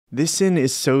This sin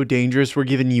is so dangerous, we're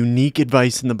given unique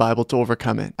advice in the Bible to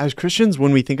overcome it. As Christians,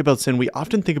 when we think about sin, we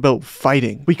often think about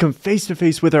fighting. We come face to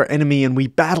face with our enemy and we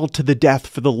battle to the death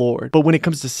for the Lord. But when it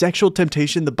comes to sexual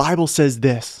temptation, the Bible says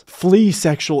this: flee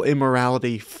sexual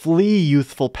immorality, flee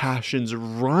youthful passions,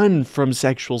 run from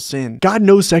sexual sin. God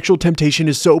knows sexual temptation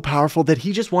is so powerful that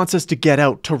he just wants us to get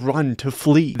out, to run, to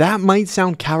flee. That might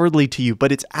sound cowardly to you,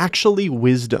 but it's actually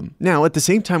wisdom. Now, at the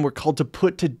same time, we're called to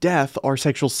put to death our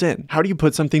sexual sin. How do you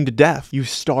put something to death? You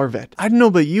starve it. I don't know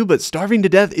about you, but starving to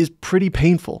death is pretty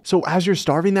painful. So as you're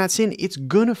starving that sin, it's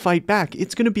gonna fight back.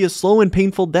 It's gonna be a slow and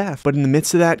painful death. But in the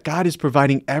midst of that, God is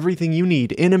providing everything you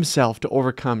need in himself to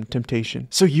overcome temptation.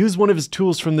 So use one of his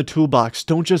tools from the toolbox.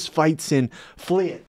 Don't just fight sin, flee it.